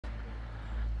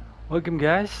Welcome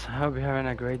guys, I hope you're having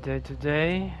a great day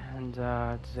today, and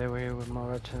today we're here with more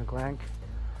Ratchet Clank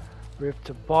Rift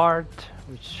Apart,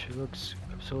 which looks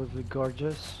absolutely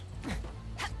gorgeous.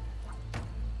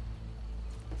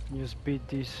 Just beat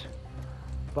this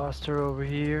buster over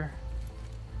here.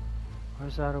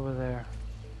 Where's that over there?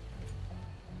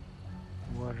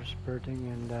 Water spurting,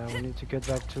 and we need to get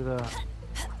back to the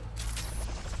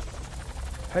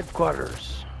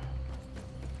headquarters.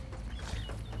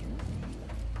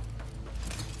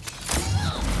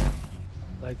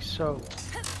 Like so.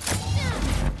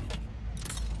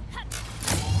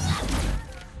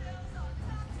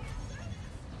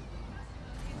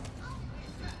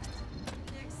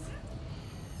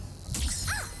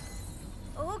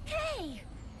 Okay.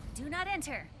 Do not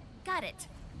enter. Got it.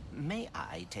 May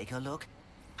I take a look?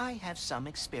 I have some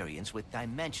experience with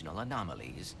dimensional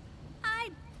anomalies.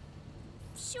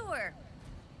 Sure.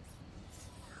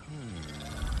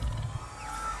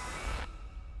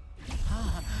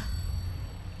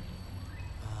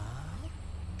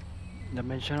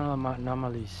 Dimensional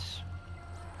anomalies.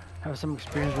 Have some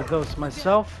experience with those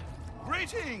myself.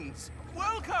 Greetings!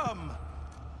 Welcome!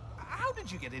 How did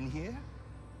you get in here?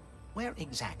 Where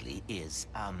exactly is,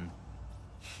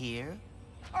 here?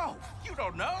 Oh, you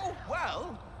don't know?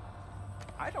 Well,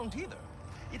 I don't either.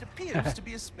 It appears to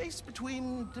be a space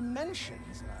between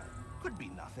dimensions. Could be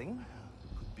nothing.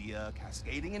 Could be a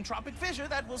cascading entropic fissure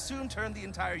that will soon turn the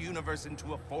entire universe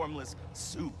into a formless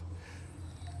soup.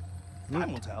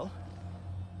 Time will tell.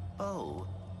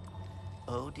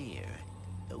 Oh dear.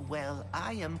 Well,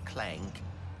 I am Clank.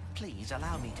 Please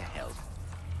allow me to help.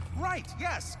 Right,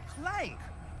 yes, Clank.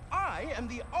 I am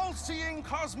the all-seeing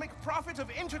cosmic prophet of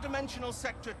interdimensional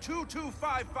sector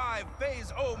 2255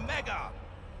 phase Omega.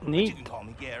 But you can call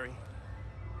me Gary.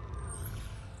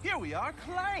 Here we are,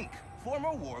 Clank. Former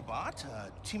warbot,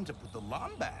 teamed up with the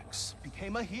Lombax,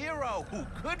 became a hero. Ooh,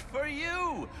 good for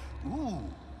you. Ooh,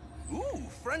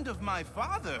 friend of my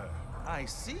father. I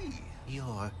see.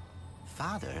 Your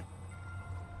father?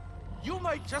 You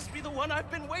might just be the one I've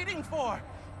been waiting for.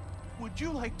 Would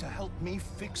you like to help me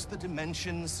fix the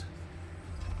dimensions?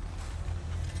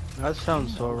 That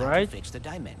sounds You know how to alright. fix the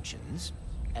dimensions?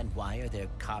 And why are there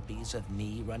copies of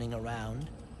me running around?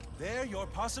 They're your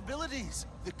possibilities.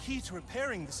 The key to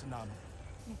repairing this anomaly.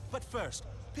 But first,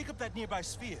 pick up that nearby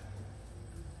sphere.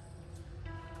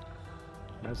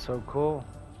 That's so cool.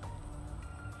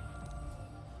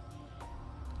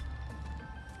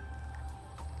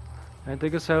 Can I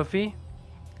take a selfie?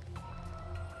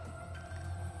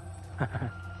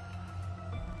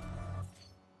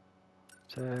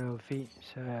 Selfie.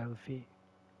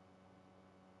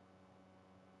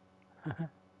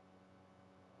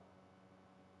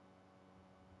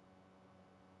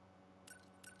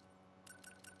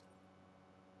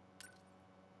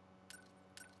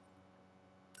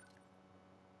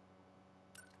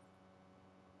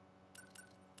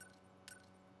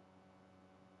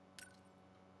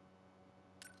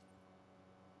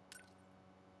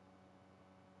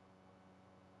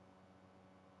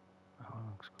 Oh,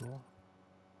 looks cool.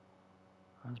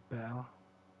 That's Bell.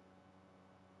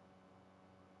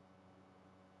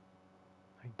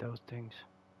 Like those things.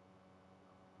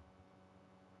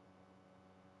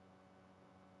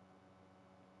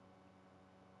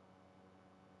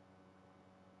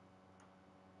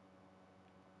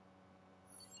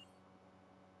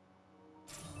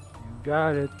 You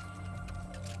got it.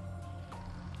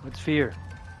 What's fear?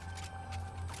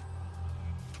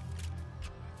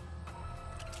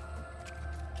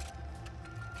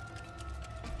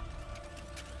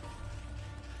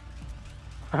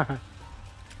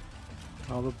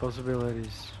 All the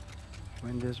possibilities.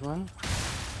 Win this one.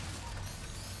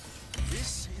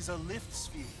 This is a lift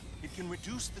sphere. It can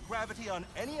reduce the gravity on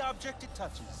any object it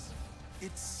touches.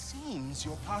 It seems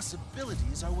your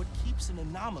possibilities are what keeps an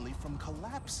anomaly from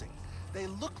collapsing. They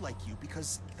look like you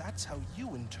because that's how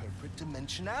you interpret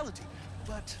dimensionality.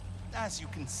 But as you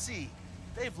can see,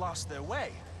 they've lost their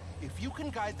way. If you can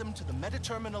guide them to the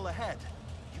meta-terminal ahead,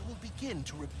 you will begin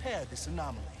to repair this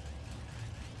anomaly.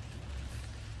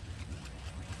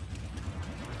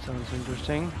 Sounds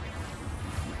interesting.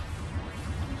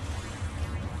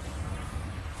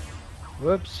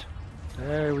 Whoops.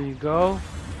 There we go.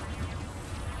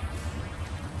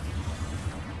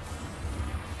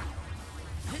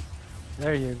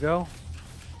 There you go.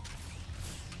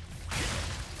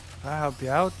 I'll help you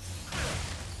out.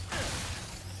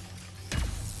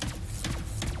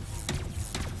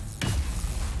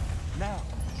 Now,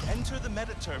 enter the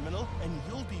meta-terminal and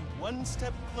you'll be one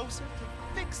step closer to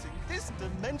fixing this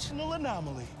dimensional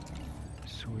anomaly.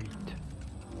 Sweet.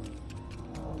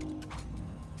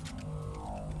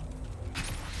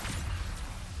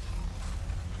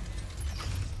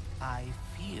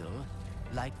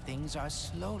 Like things are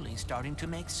slowly starting to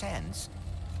make sense,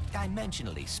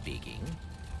 dimensionally speaking.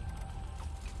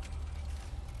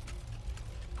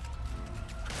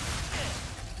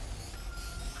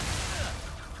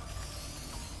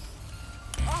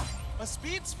 Ah, a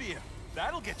speed sphere.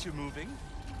 That'll get you moving.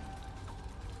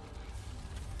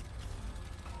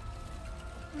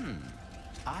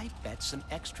 I bet some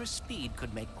extra speed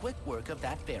could make quick work of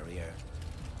that barrier.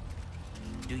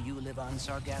 Do you live on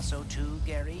Sargasso too,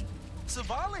 Gary?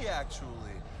 Savali, actually.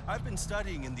 I've been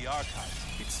studying in the archives.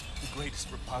 It's the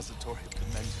greatest repository of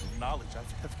dimensional knowledge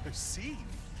I've ever seen.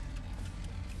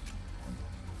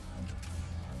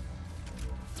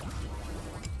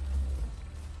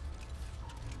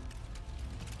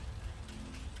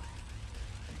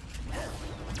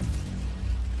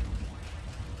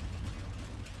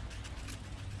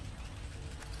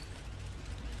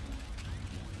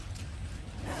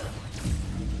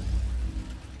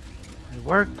 It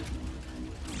worked.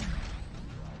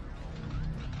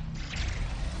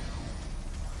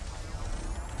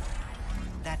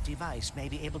 That device may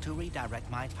be able to redirect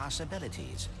my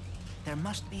possibilities. There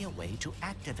must be a way to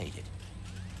activate it.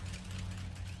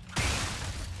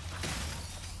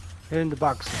 Hit in the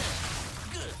box.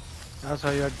 That's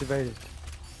how you activate it.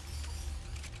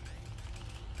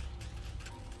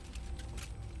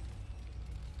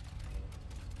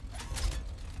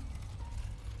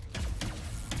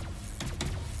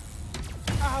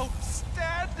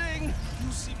 Outstanding!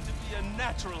 You seem to be a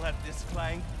natural at this,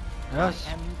 Clank. Yes.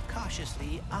 I am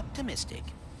cautiously optimistic.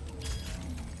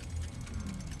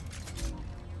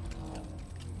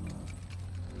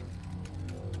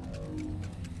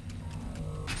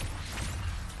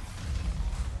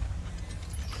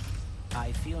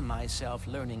 I feel myself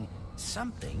learning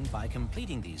something by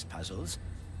completing these puzzles,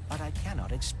 but I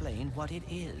cannot explain what it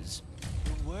is.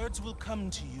 The words will come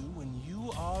to you when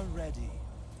you are ready.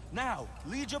 Now,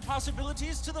 lead your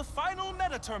possibilities to the final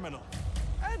meta terminal.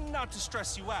 And not to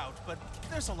stress you out, but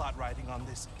there's a lot riding on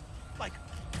this. Like,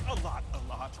 a lot.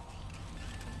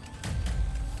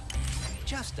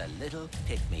 Just a little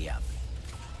pick-me-up.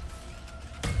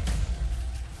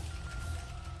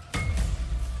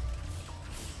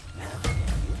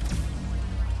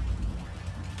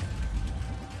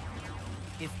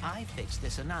 If I fix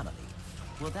this anomaly,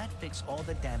 will that fix all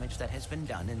the damage that has been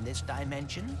done in this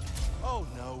dimension? Oh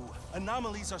no,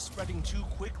 anomalies are spreading too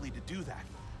quickly to do that.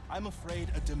 I'm afraid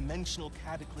a dimensional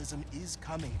cataclysm is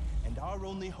coming, and our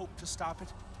only hope to stop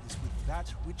it is with that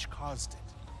which caused it.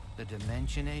 The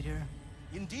Dimensionator?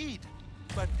 Indeed.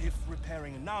 But if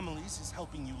repairing anomalies is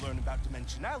helping you learn about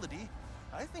dimensionality,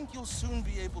 I think you'll soon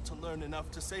be able to learn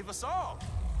enough to save us all.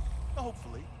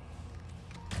 Hopefully.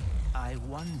 I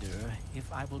wonder if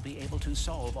I will be able to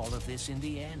solve all of this in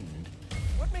the end.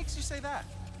 What makes you say that?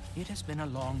 It has been a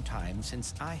long time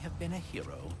since I have been a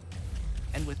hero.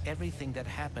 And with everything that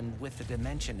happened with the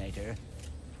Dimensionator,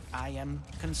 I am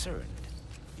concerned.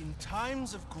 In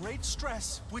times of great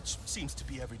stress, which seems to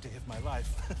be every day of my life,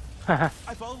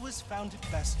 I've always found it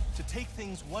best to take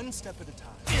things one step at a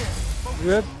time.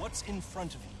 Focus on what's in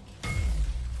front of you.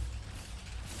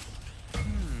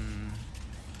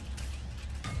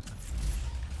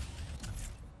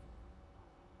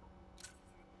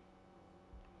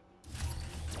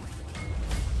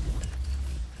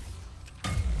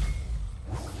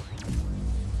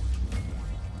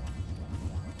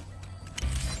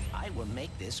 I will make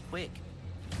this quick.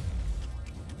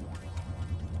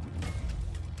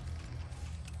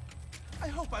 I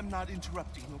hope I'm not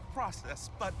interrupting your process,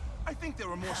 but I think there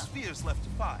are more spheres left to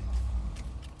find.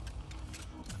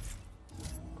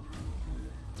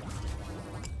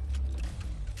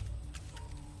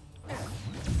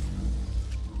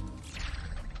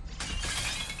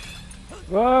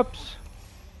 Whoops.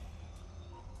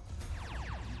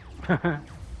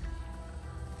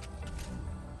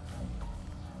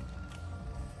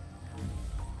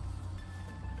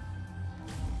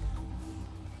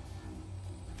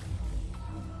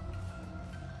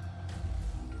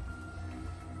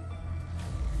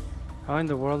 How in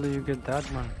the world do you get that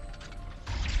one?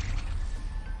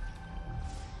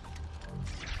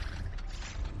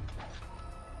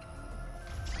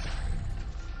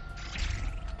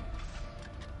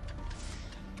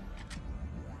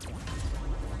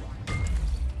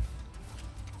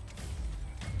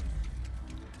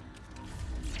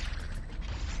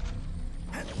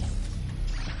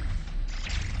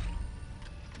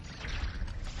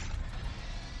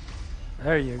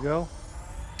 There you go.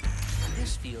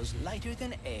 This feels lighter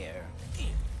than air.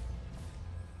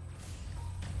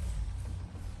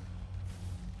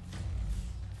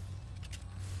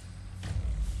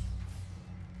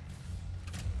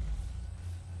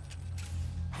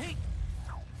 Hey,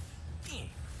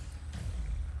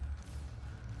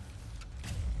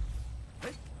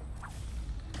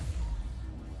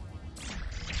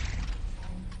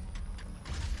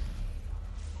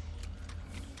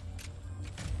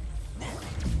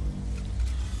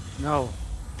 No.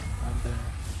 Not there.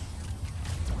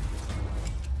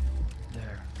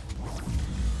 There.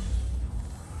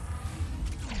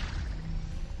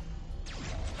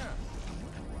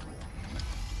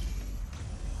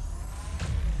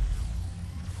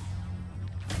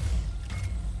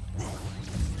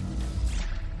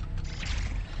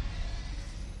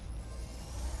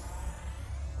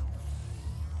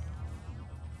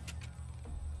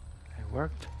 It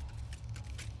worked.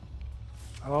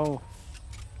 Oh.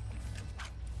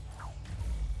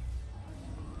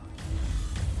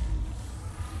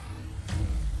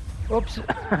 Oops.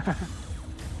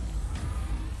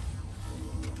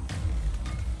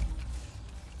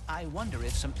 I wonder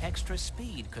if some extra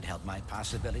speed could help my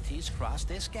possibilities cross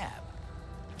this gap.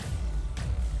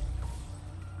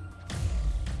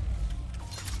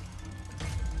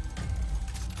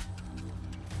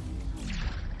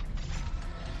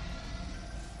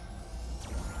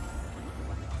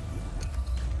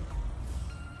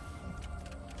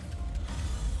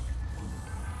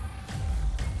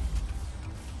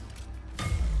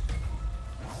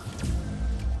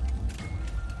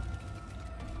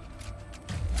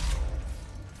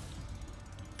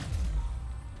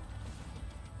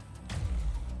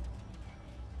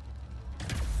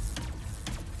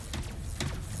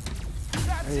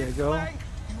 There you go. Clank.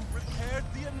 You repaired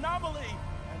the anomaly,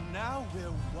 and now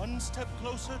we're one step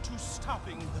closer to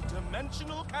stopping the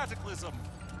dimensional cataclysm.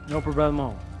 No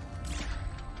problemo.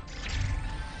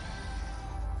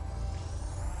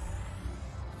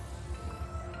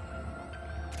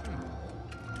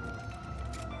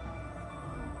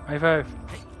 High five.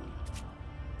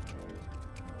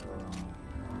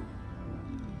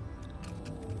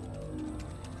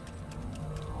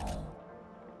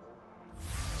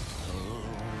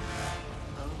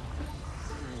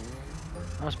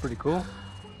 That's pretty cool.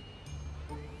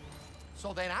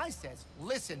 So then I says,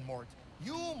 listen, Mort,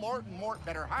 you, Mort, and Mort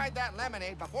better hide that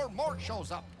lemonade before Mort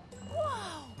shows up.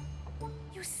 Whoa!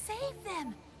 You saved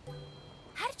them!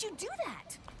 How did you do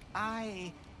that?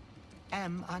 I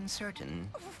am uncertain.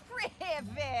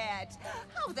 Rivet!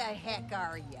 How the heck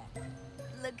are you?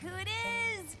 Look who it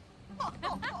is!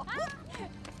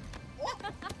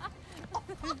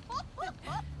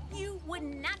 You would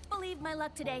not believe my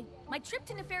luck today. My trip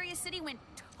to Nefarious City went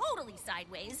totally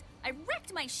sideways. I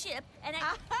wrecked my ship, and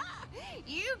I...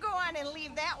 You go on and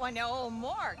leave that one to old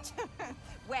Mort.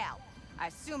 Well,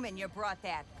 assuming you brought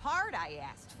that part I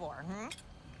asked for,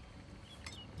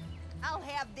 I'll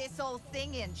have this old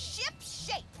thing in ship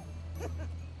shape.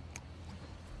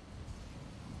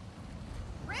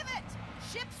 Rivet!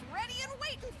 Ship's ready and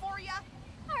waiting for you.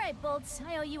 All right, Bolts,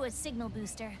 I owe you a signal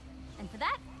booster. And for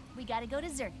that, we gotta go to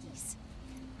Xerxes.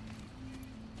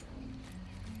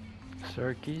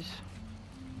 Xerxes.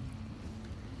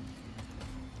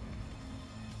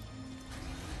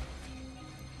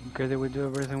 Okay, did we do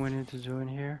everything we need to do in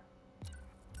here?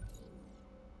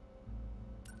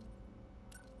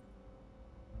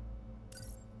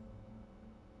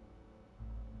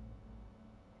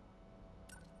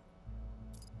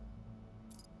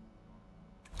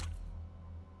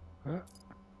 Huh?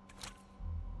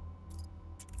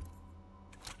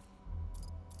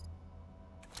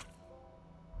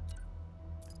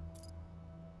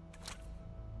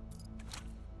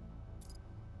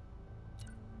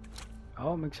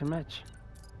 Oh, mix and match.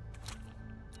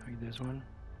 Like this one.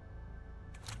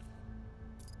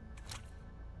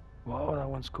 Whoa, that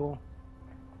one's cool.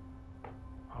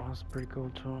 Oh, that's pretty cool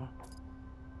too.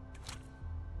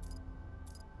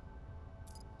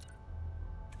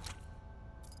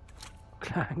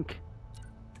 Clank.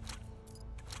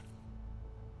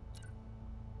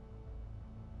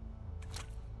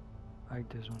 Like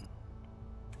this one.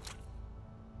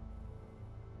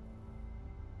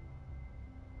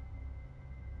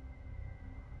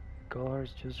 Color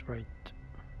is just right.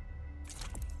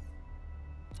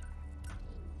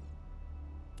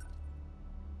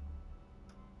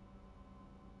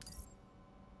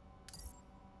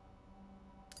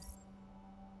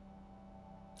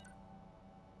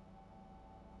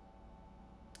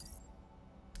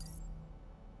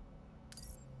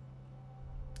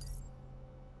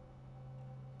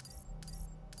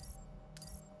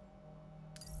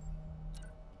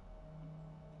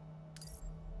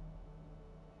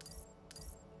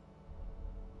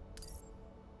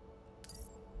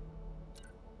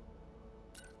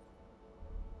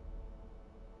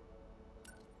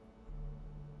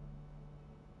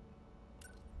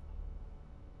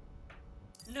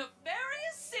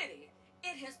 Nefarious City.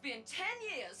 It has been 10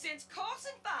 years since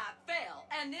Corson 5 fell,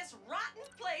 and this rotten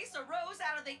place arose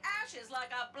out of the ashes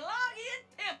like a blogging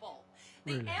pimple.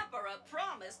 The Really? Emperor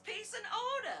promised peace and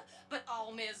order, but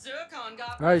all Miss Zircon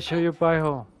got Right, show was your pie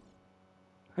hole.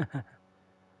 Okay,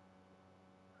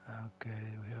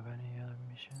 do we have any other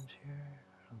missions here?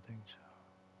 I don't think so.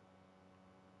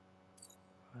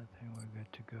 I think we're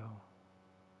good to go.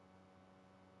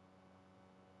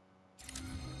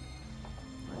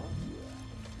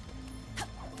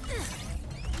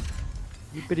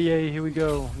 Yippee, here we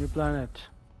go, new planet.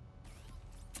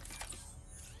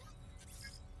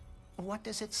 What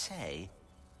does it say?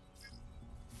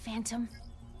 Phantom,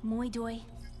 Moidoi,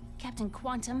 Captain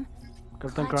Quantum,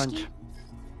 Captain Crunch. Klotchki.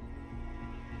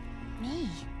 Me.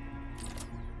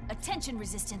 Attention,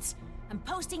 Resistance. I'm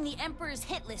posting the Emperor's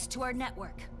hit list to our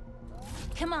network.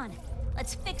 Come on,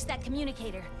 let's fix that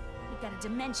communicator. We've got a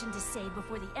dimension to save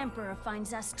before the Emperor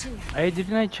finds us too. Hey,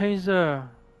 didn't I change the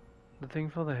thing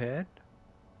for the head?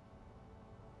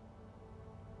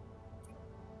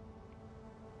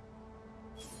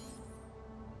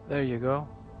 There you go.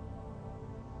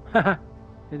 Haha,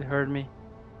 it hurt me.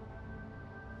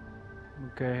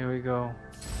 Okay, here we go.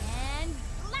 And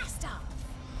blast off!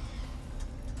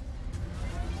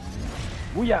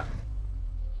 Booyah!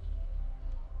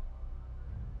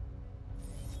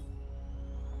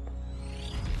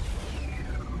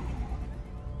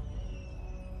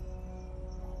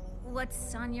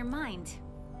 What's on your mind?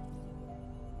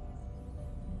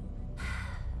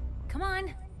 Come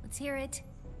on, let's hear it.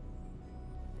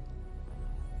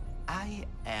 I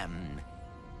am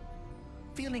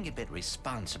feeling a bit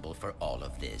responsible for all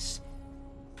of this.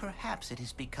 Perhaps it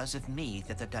is because of me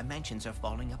that the dimensions are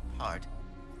falling apart,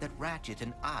 that Ratchet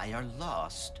and I are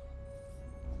lost.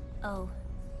 Oh,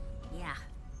 yeah.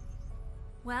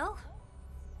 Well,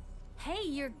 hey,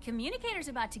 your communicator's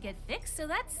about to get fixed, so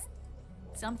that's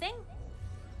something.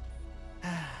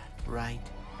 Right.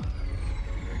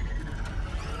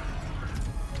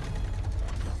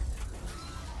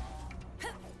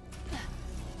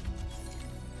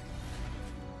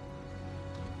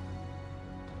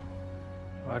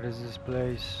 What is this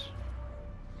place?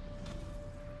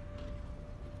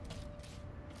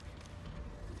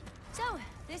 So,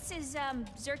 this is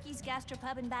Zerky's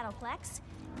Gastropub and Battleplex.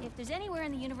 If there's anywhere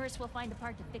in the universe we'll find a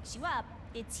part to fix you up,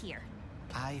 it's here.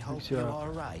 I hope you you're up. all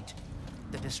right.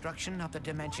 The destruction of the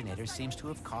Dimensionator seems to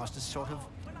have caused a sort of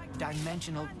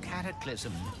dimensional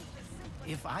cataclysm.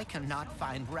 If I cannot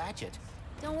find Ratchet...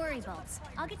 Don't worry, Bolts.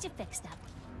 I'll get you fixed up.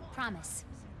 Promise.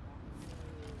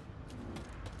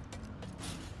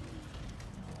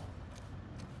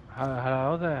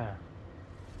 Hello there.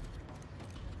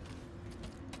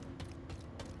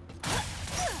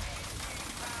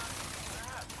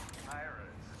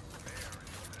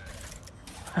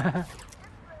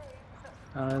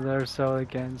 They're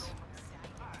Solicans.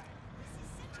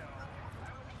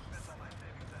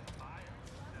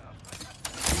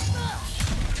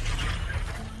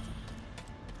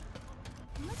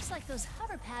 Looks like those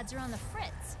hover pads are on the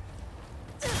fritz.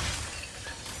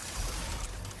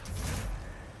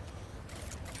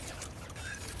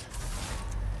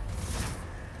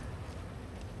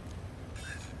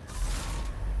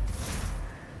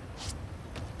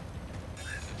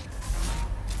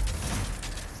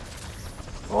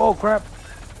 Oh crap!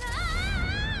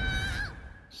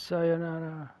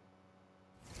 Sayonara.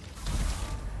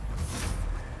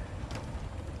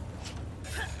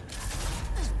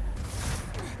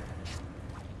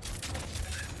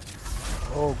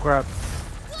 Oh crap.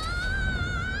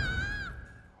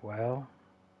 Well.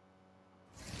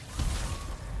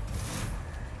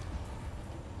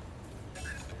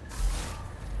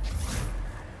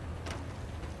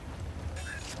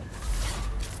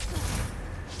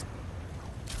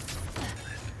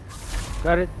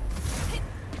 Got it.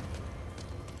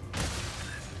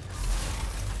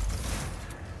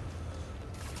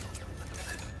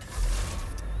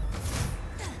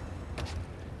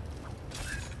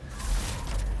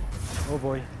 Oh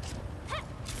boy.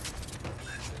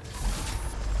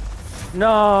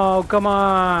 No, come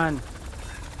on. I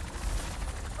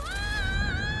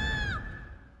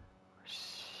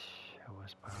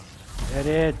was bound. Get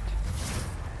it.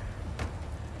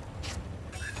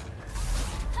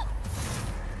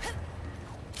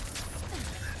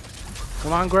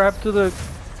 Come on, grab to the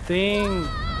thing.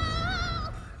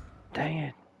 Dang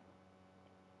it.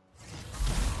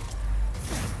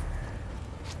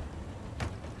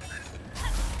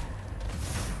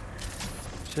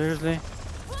 Seriously?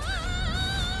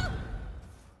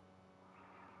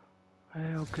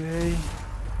 Hey, okay.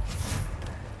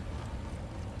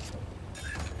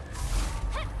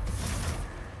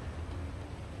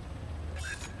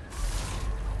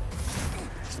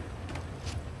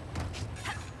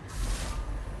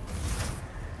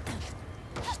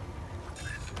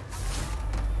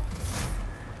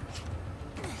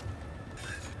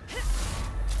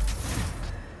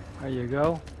 There you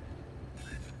go.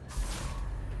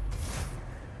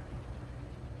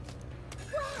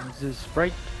 Use this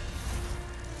sprite.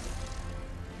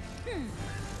 Done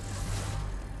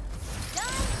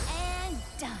and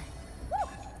done. Woo!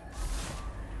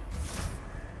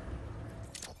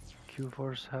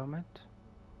 Q-Force helmet.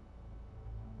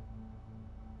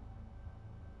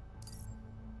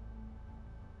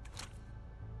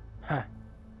 Huh.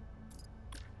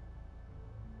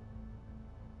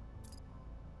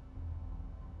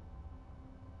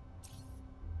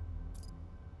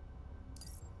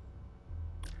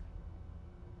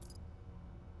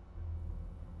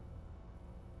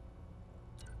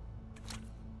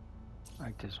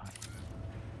 Like this one.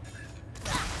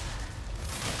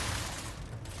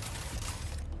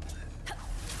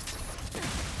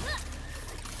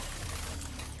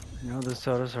 You know, the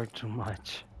sodas are too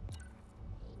much.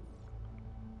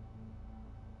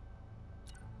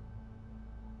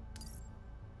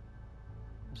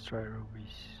 Let's try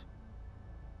rubies.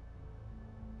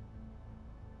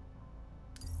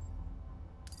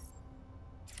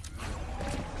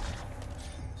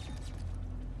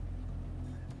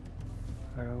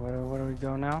 Where do we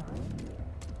go now?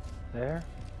 There?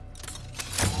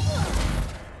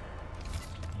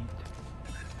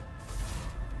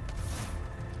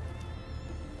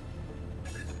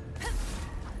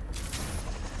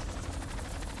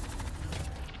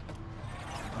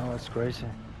 Oh, it's crazy.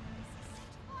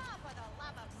 Oh, for the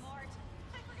love of Mort.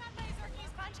 I forgot my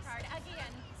Zerky's punch card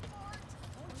again.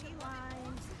 Only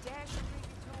limes, dash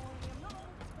plutonium.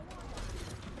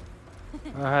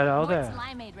 Oh, hello Mort's there.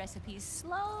 limeade recipe's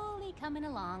slowly coming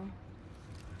along.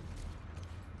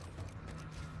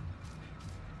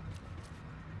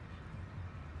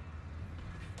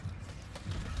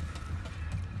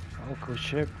 Oh, cool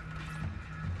ship.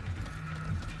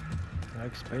 I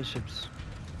like spaceships.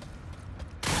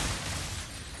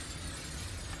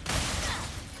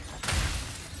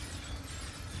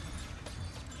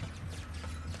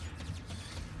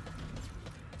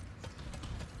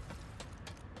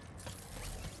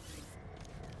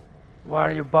 What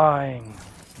are you buying?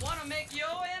 Wanna make your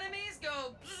enemies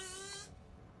go bzzz?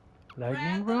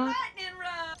 Lightning Grab the rod? lightning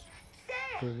rod.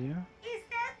 Say, Will you? is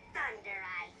that thunder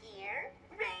I hear?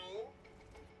 Rain?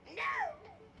 No,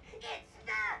 it's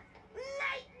the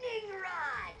lightning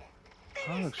rod. Oh,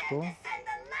 Finish looks them cool. to send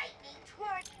the lightning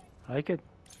toward. I like it.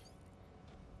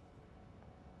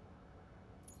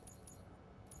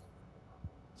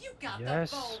 You got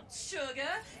Yes. the bolt,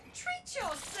 sugar. Treat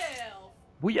yourself.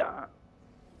 Booyah!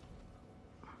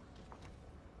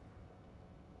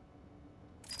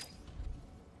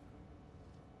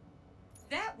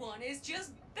 That one is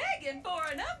just begging for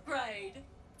an upgrade.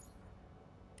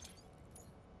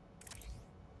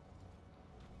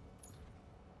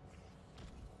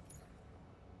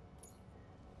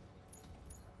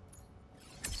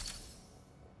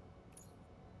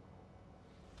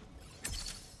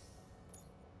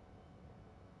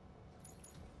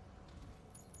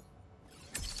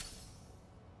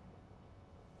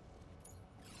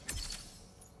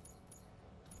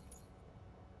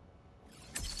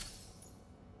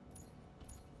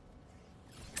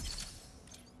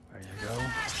 There you go.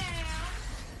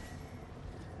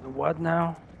 What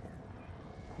now?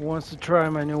 Who wants to try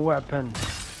my new weapon?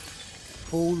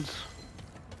 Fools.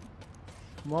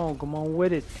 Come on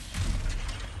with it.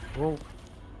 Whoa. It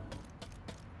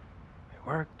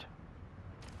worked.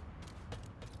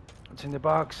 What's in the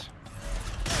box?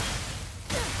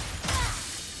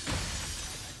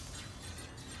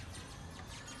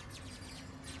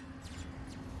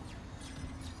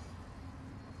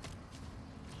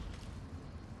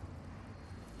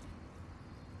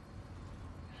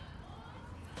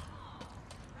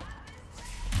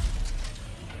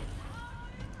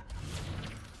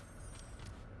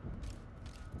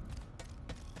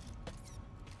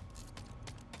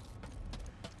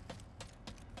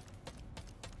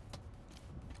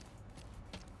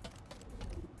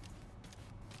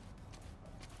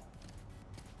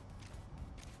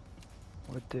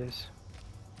 With this.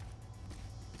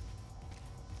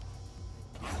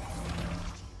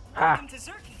 Welcome to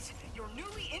Zerky's, your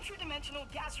newly interdimensional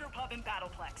gastropub and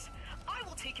battleplex. I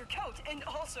will take your coat and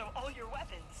also all your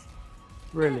weapons.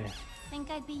 Really?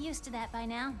 Think I'd be used to that by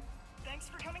now. Thanks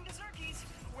for coming to Zerky's,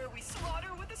 where we slaughter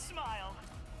with a smile.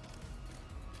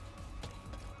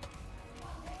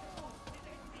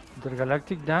 The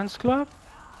Galactic Dance Club?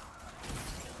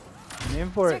 I'm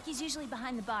in for it. Zerky's usually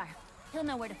behind the bar. He'll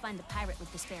know where to find the pirate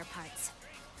with the spare parts.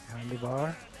 Behind the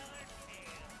bar.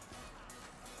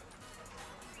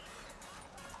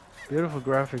 Beautiful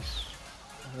graphics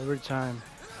every time.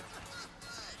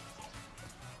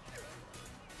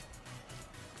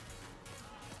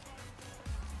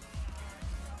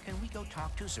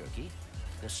 to Zerky.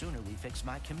 The sooner we fix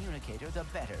my communicator, the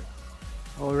better.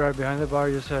 Oh, right behind the bar,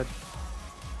 you said.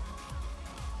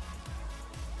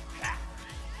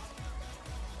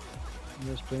 You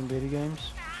guys playing video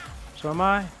games? So am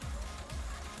I.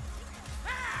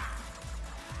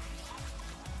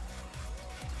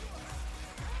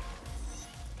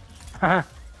 Haha.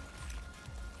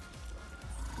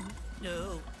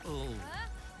 No. Oh.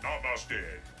 Namaste,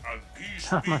 and peace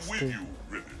Namaste. be with you,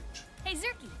 Rivet. Hey,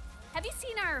 Zerky, have you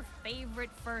seen our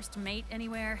favorite first mate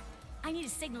anywhere? I need a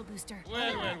signal booster.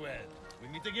 Well. We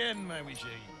meet again, my wee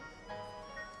chérie.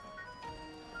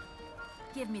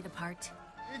 Give me the part.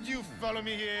 Did you follow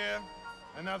me here?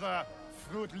 Another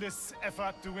fruitless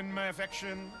effort to win my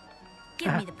affection?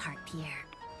 Give me the part, Pierre.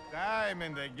 Time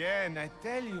and again, I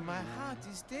tell you, my heart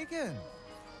is taken.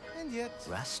 And yet...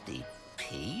 Rusty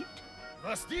Pete?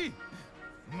 Rusty?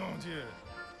 Mon Dieu.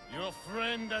 Your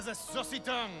friend has a saucy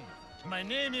tongue. My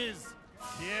name is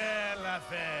Pierre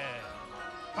Laferre.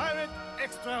 Pirate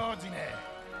extraordinaire.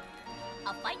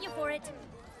 I'll fight you for it.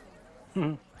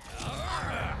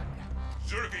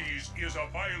 Zerky's is a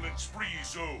violent spree,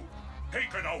 so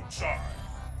take it outside.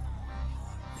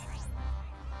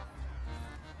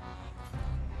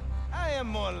 I am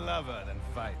more lover than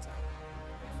fighter.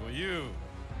 For you,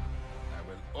 I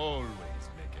will always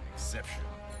make an exception.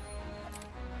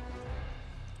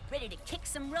 Ready to kick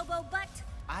some robo-butt?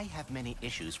 I have many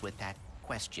issues with that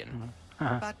question.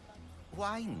 But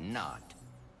why not?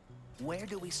 Where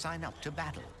do we sign up to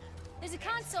battle? There's a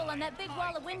console on that big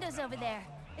wall of windows over there.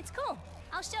 It's cool.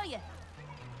 I'll show you.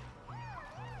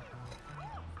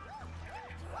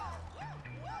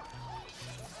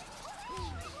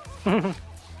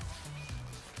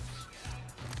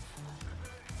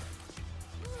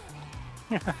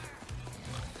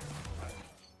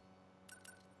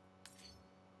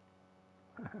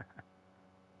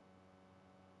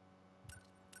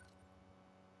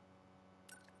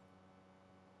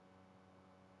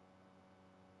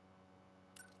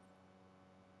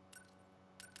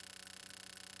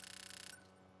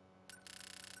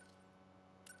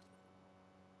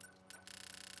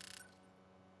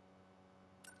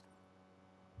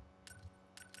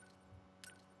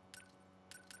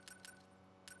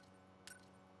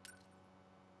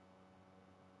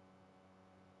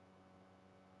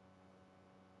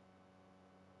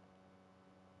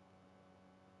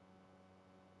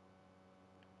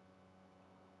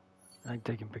 I like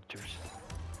taking pictures.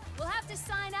 We'll have to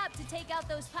sign up to take out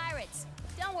those pirates.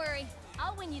 Don't worry,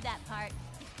 I'll win you that part.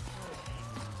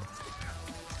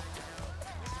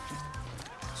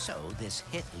 So, this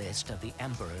hit list of the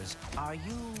Emperors, are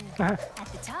you... At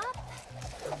the top?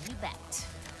 You bet.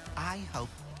 I hope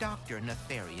Dr.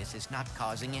 Nefarious is not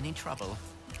causing any trouble.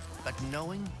 But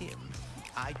knowing him,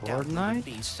 I doubt he would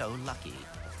be so lucky.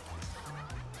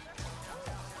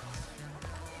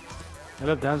 I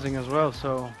love dancing as well,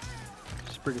 so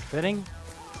it's pretty fitting.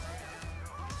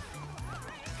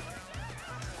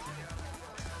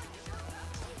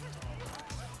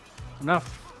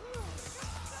 Enough.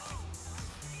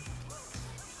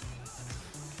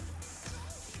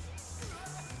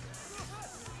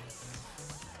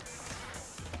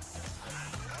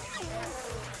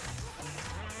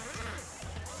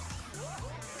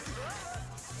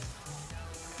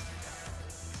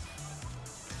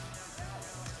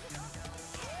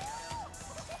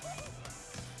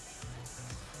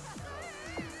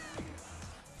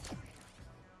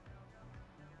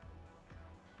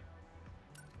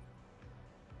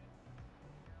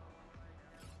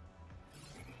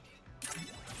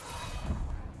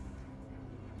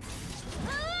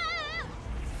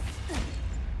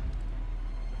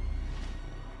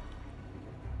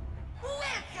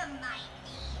 Welcome, my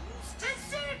fiends, to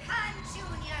Zircon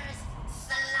Jr.'s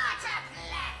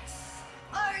Slaughterplex.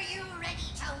 Are you ready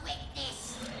to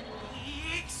witness the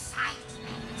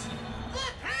excitement, the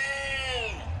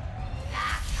pain, the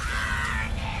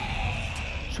carnage?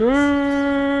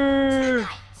 Sure.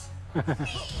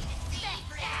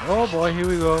 Oh boy, here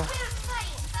we go.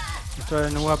 Let's try a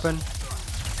new weapon.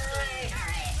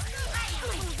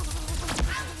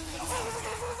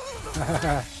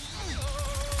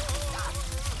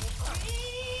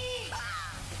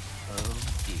 Oh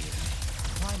dear.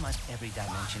 Why must every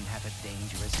dimension have a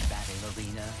dangerous battle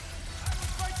arena?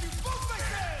 Fight you both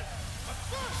myself! But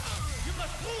first, you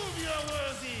must prove you're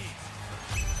worthy!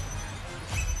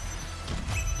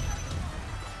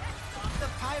 The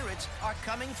pirates are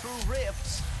coming through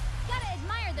rifts. Gotta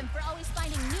admire them for always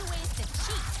finding new ways to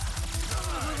cheat.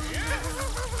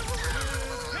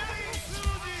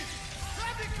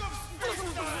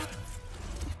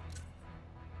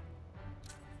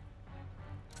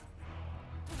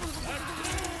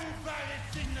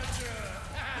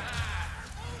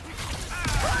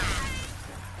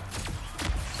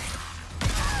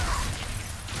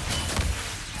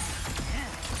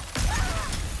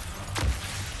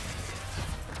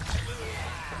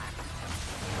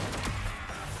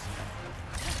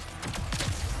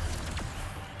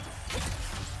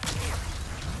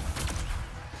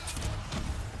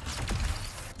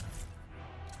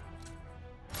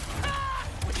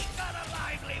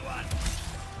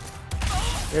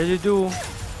 There you do.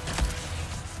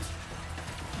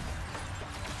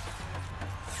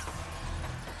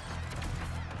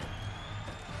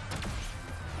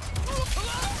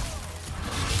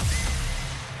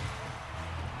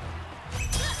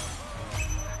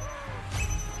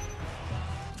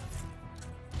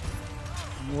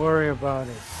 Don't worry about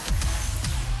it.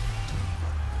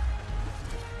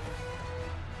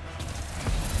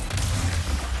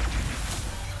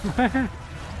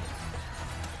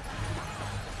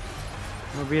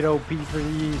 A bit OP for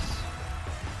these.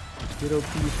 A bit OP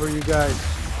for you guys.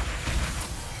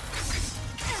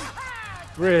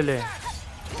 Really?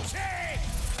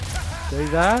 Say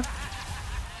that?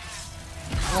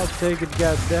 I'll take it,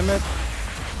 goddammit.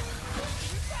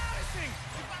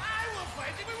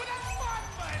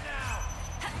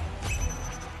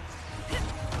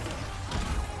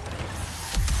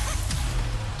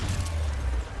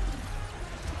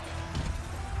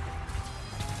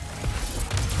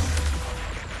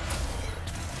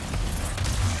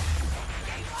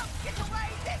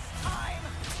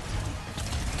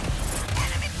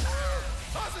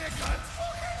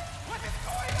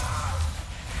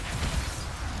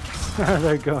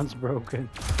 Their gun's broken.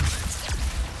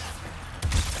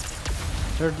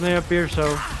 Certainly appears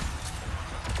so.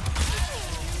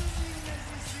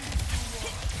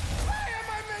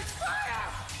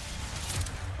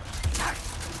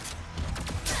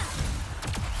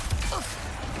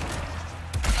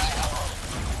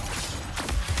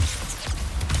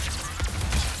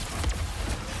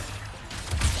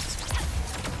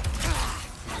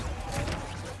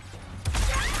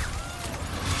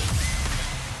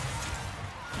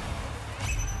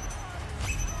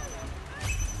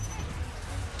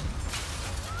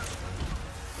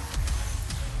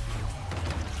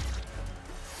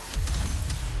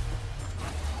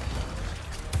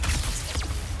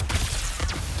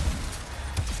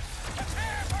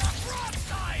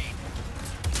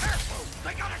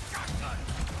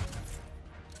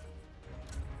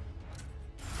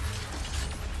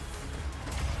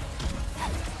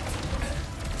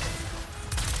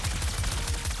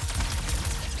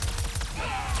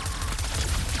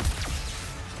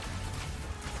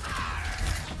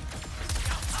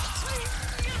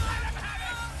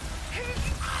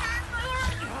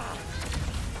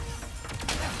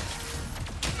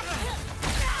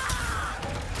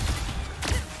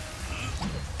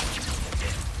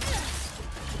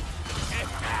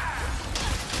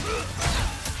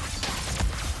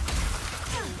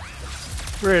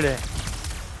 Really?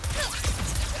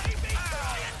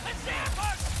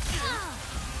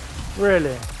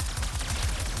 Really?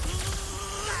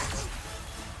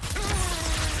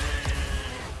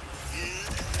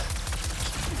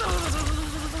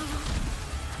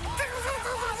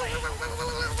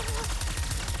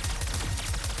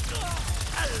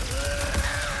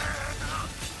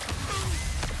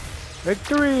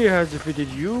 Victory has defeated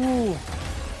you.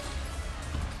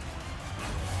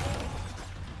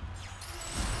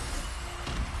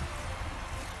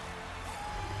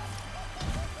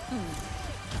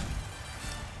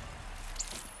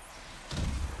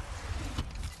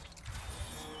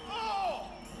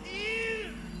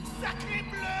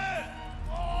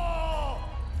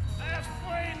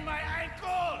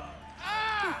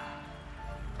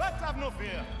 Have no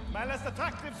fear. My less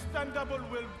attractive stunt double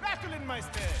will battle in my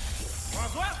stead.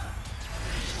 Bonsoir.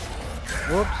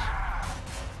 Whoops.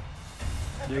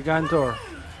 Gigantor.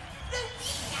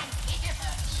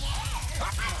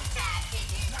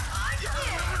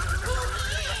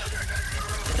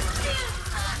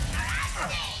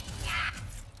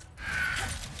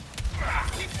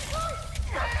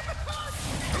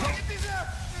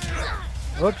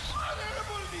 Whoops.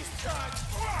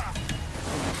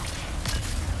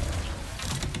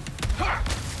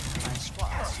 My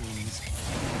squad seems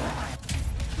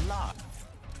lost.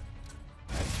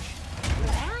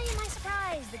 Why am I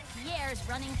surprised that Pierre's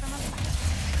running from a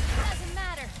fight? Doesn't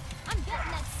matter. I'm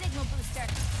getting that signal booster.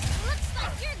 Looks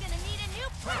like you're gonna need a new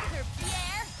partner,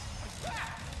 Pierre.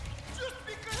 Just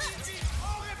because you've been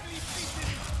horribly beaten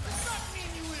does not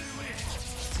mean you will win.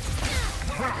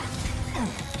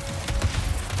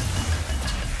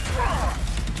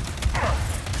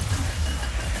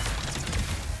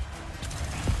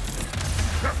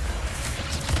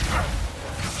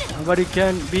 Nobody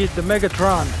can beat the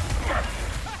Megatron.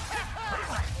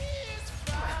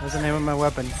 That's the name of my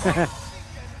weapon.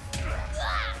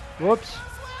 Whoops.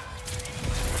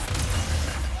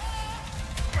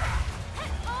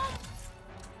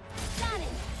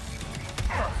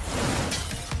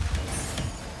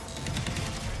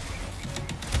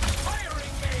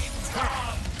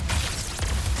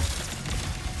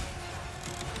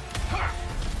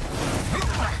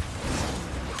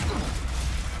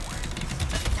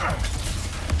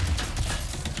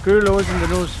 Screw Lois in the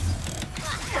nose.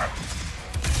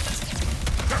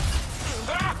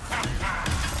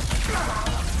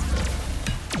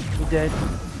 He dead.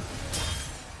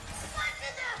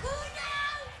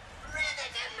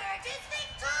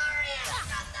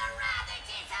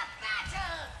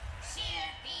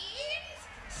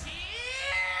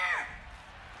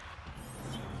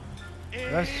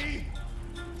 Yes.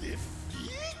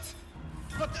 Defeat?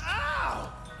 But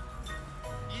how?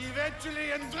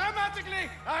 Eventually and dramatically,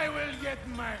 I will get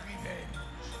my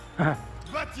revenge.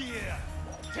 But here,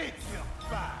 take your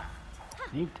part.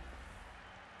 Neat.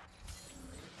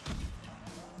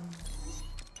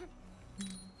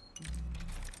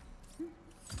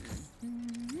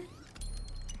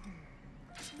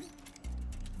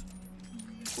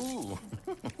 Ooh.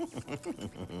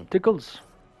 Tickles.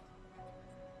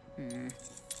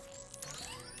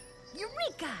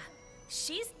 Eureka!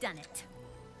 She's done it.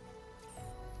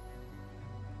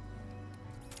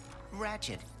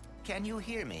 Ratchet, can you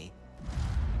hear me?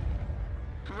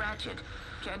 Ratchet,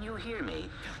 can you hear me?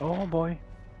 Oh boy.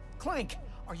 Clank,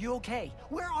 are you okay?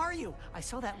 Where are you? I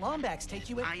saw that Lombax take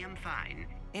you in. I am fine.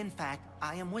 In fact,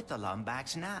 I am with the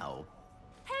Lombax now.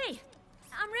 Hey,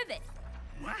 I'm Rivet.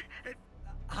 What?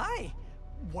 Hi.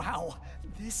 Wow,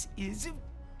 this is...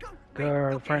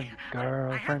 Girlfriend, I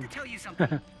girlfriend. have to tell you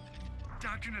something.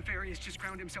 Dr. Nefarious just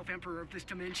crowned himself Emperor of this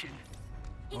dimension.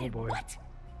 He Oh did boy. what?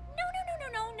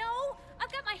 No.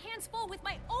 I've got my hands full with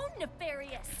my own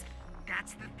Nefarious.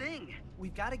 That's the thing.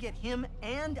 We've got to get him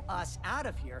and us out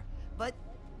of here, but...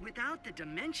 Without the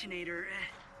Dimensionator...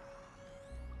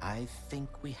 I think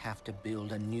we have to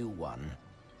build a new one.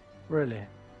 Really?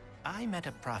 I met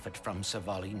a prophet from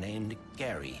Savali named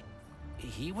Gary.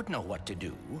 He would know what to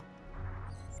do.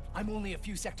 I'm only a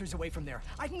few sectors away from there.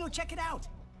 I can go check it out.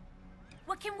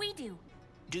 What can we do?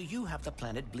 Do you have the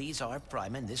planet Blizar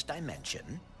Prime in this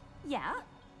dimension? Yeah?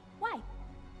 Why?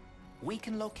 We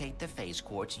can locate the phase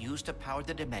quartz used to power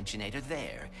the Dimensionator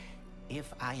there.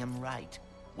 If I am right,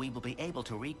 we will be able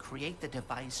to recreate the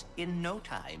device in no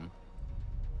time.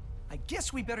 I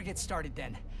guess we better get started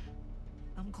then.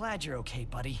 I'm glad you're okay,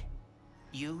 buddy.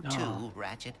 You too,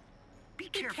 Ratchet. Be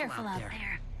careful out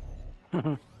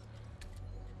there.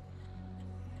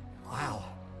 Wow.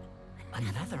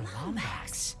 Another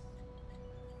Lombax.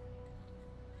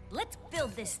 Let's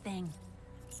build this thing.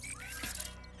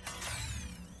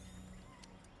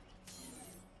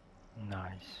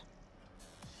 Nice.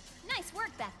 Nice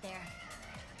work back there.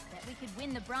 Bet we could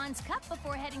win the Bronze Cup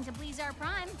before heading to Blizar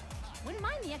Prime. Wouldn't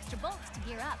mind the extra bolts to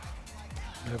gear up.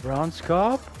 The Bronze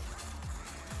Cup.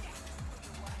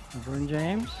 LeBron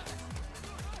James.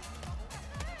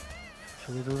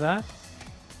 Should we do that?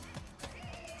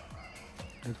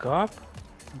 The cup?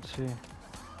 Let's see.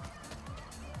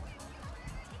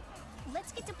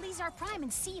 Let's get to Blizar Prime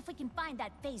and see if we can find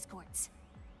that phase quartz.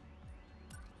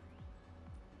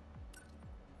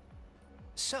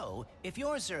 So, if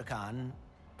your Zircon,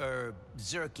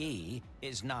 Zerky,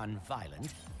 is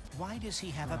non-violent, why does he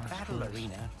have a battle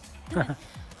arena?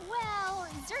 Well,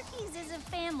 Zerky's is a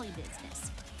family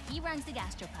business. He runs the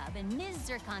gastropub, and Ms.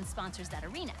 Zircon sponsors that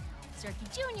arena. Zerky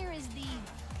Jr. is the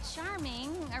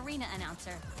charming arena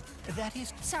announcer. That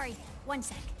is... Sorry, one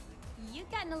sec.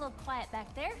 You've gotten a little quiet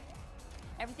back there.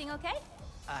 Everything okay?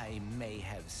 I may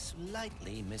have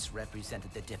slightly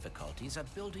misrepresented the difficulties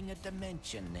of building a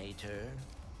Dimensionator.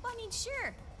 Well, I mean,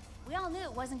 sure. We all knew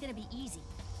it wasn't gonna be easy.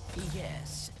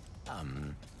 Yes,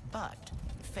 but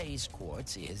phase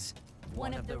quartz is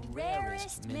One of the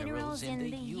rarest minerals in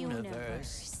the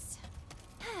universe.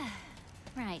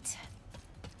 Right.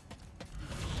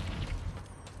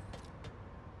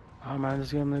 Oh man,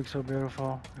 this game looks so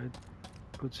beautiful. It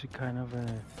puts you kind of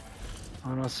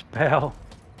on a spell.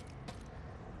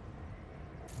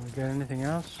 We got anything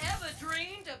else? Ever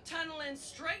dreamed of tunneling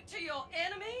straight to your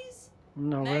enemies?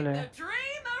 No, Make really. the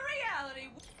dream a reality.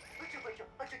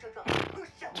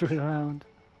 Turn around.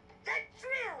 The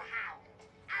drill hound,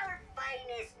 our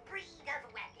finest breed of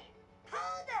weapon.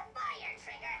 Pull the fire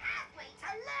trigger halfway to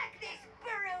lock this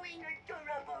burrowing or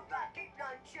durable rocket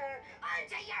launcher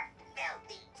onto your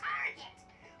filthy target.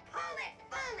 Pull it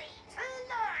fully to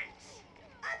launch.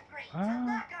 Upgrade to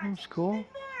lock onto that's cool. even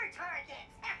more targets.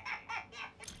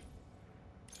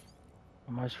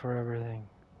 How much for everything?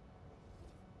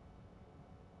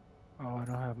 Oh, I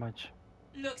don't have much.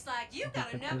 Looks like you I'll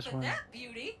got get enough this of one. that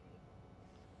beauty.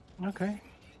 Okay.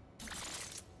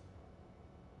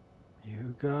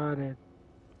 You got it.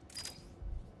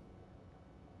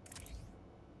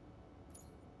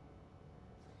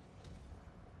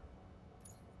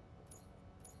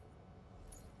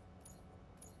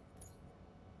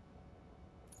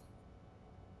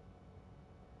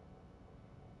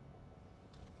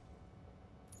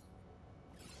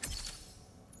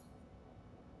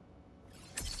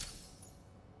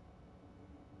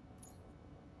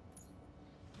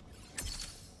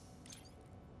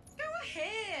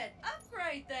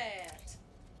 demonstrate that.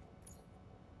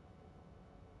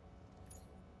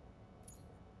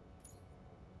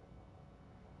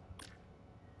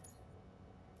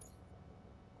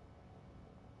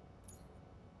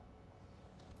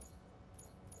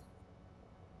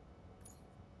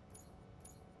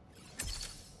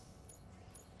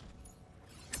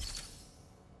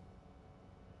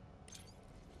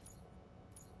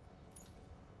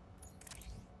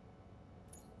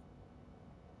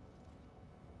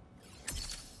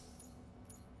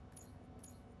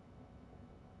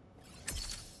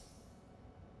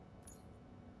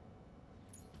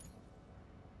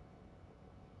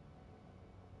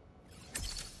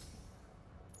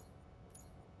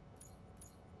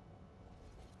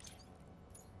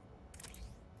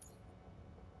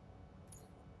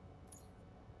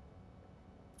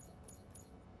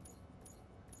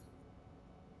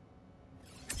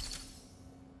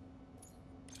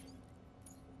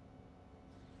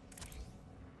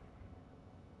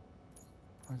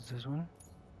 What's this one?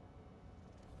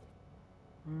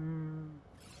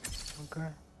 Okay.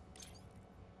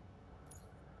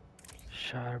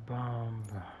 Shatter bomb.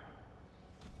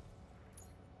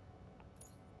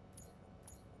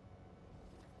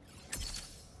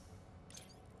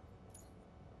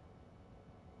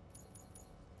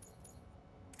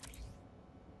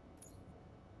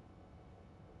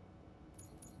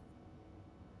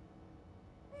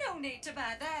 No need to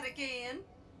buy that again.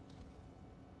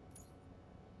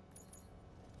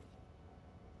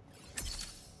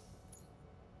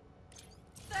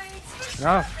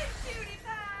 Enough.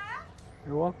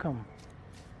 You're welcome.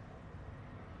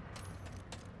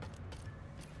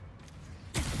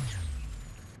 The fun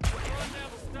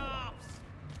never stops.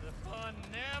 The fun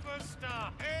never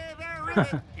stops. Hey there,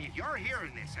 Ribbit. If you're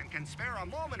hearing this and can spare a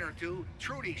moment or two,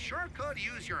 Trudy sure could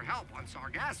use your help on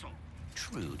Sargasso.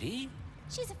 Trudy?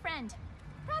 She's a friend.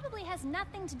 Probably has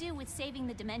nothing to do with saving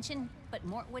the dimension, but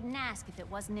Mort wouldn't ask if it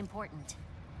wasn't important.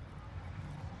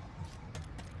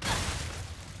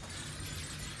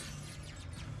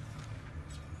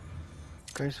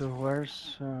 Okay, so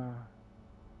where's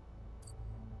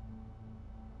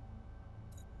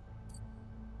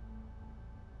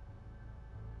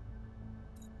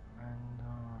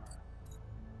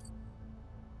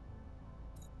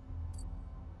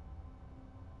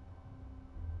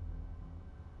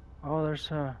oh,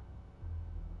 there's a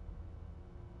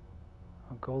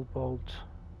gold bolt.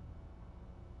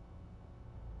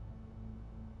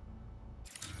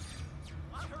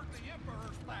 I heard the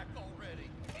Emperor's back already.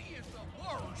 He is the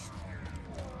worst.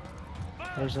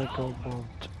 There's a gold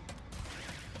bolt.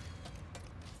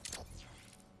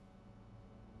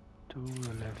 To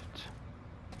the left.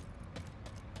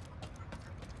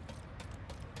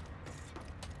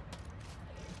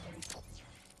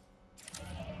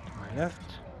 To my left.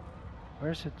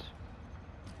 Where is it?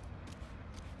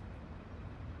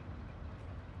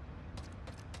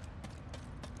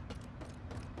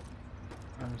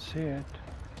 I don't see it.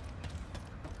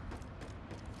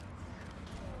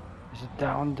 Is it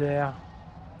down there?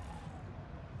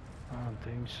 I don't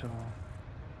think so.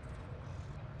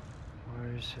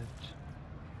 Where is it?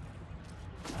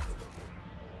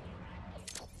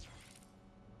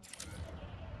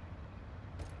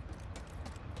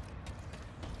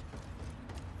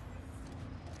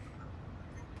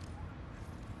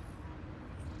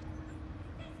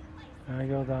 Can I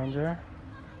go down there?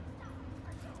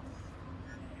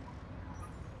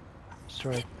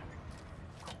 Straight.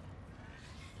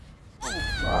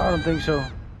 I don't think so.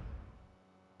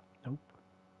 Nope.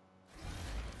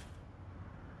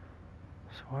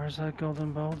 So where's that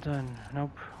golden bolt then?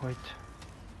 Nope, wait.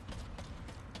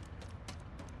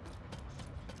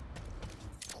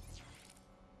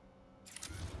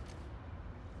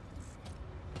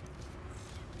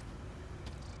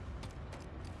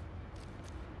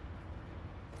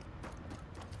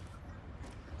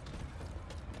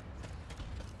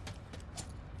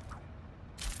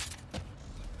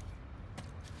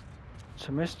 It's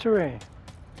a mystery.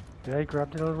 Did I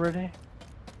grab it already?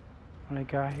 When I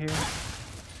got here?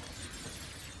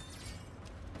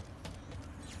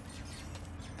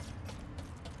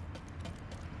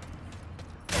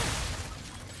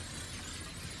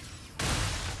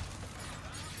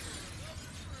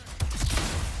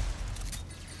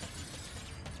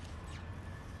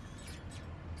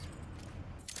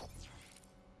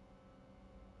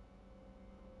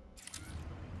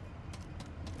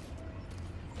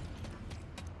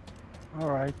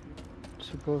 Alright,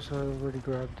 suppose I already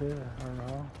grabbed it, I don't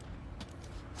know.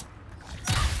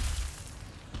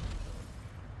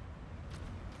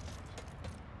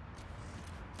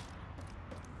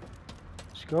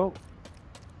 Let's go.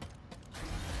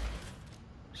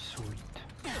 Sweet.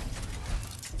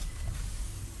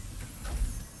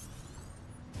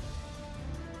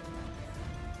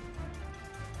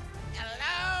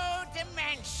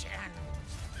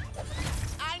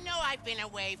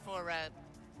 away for,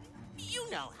 you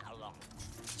know how long.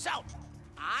 So,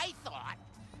 I thought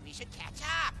we should catch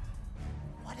up.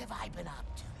 What have I been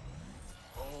up to?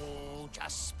 Oh,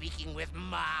 just speaking with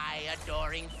my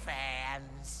adoring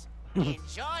fans.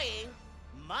 Enjoying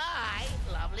my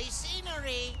lovely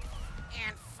scenery.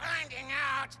 And finding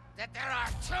out that there are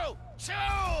two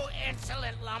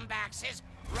insolent lumbaxes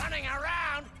running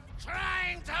around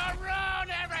trying to ruin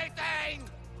everything!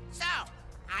 So,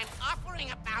 I'm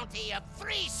offering a bounty of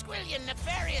 3 squillion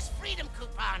nefarious freedom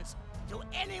coupons to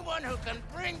anyone who can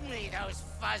bring me those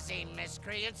fuzzy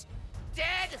miscreants,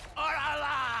 dead or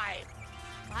alive!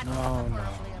 But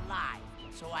preferably alive,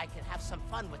 so I can have some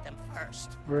fun with them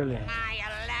first. Really? My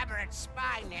elaborate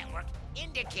spy network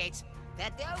indicates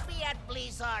that they'll be at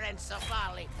Blizzard and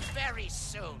Savali very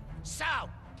soon. So,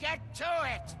 get to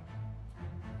it!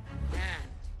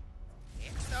 And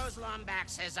if those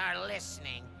Lombaxes are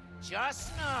listening,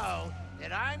 just know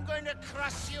that I'm going to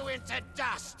crush you into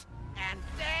dust. And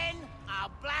then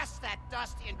I'll blast that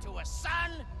dust into a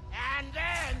sun, and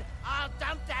then I'll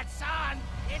dump that sun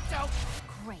into...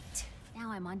 Great.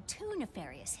 Now I'm on 2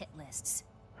 nefarious hit lists.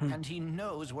 And he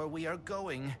knows where we are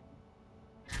going.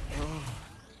 Oh,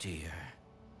 dear.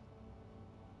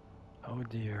 Oh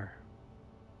dear.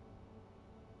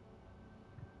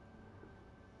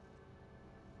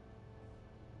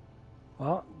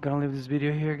 Well, gonna leave this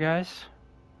video here, guys.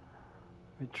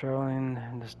 We're traveling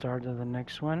in the start of the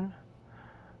next one.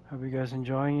 Hope you guys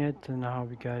enjoying it, and I hope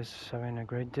you guys having a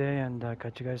great day, and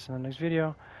catch you guys in the next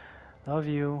video. Love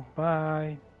you.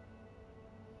 Bye.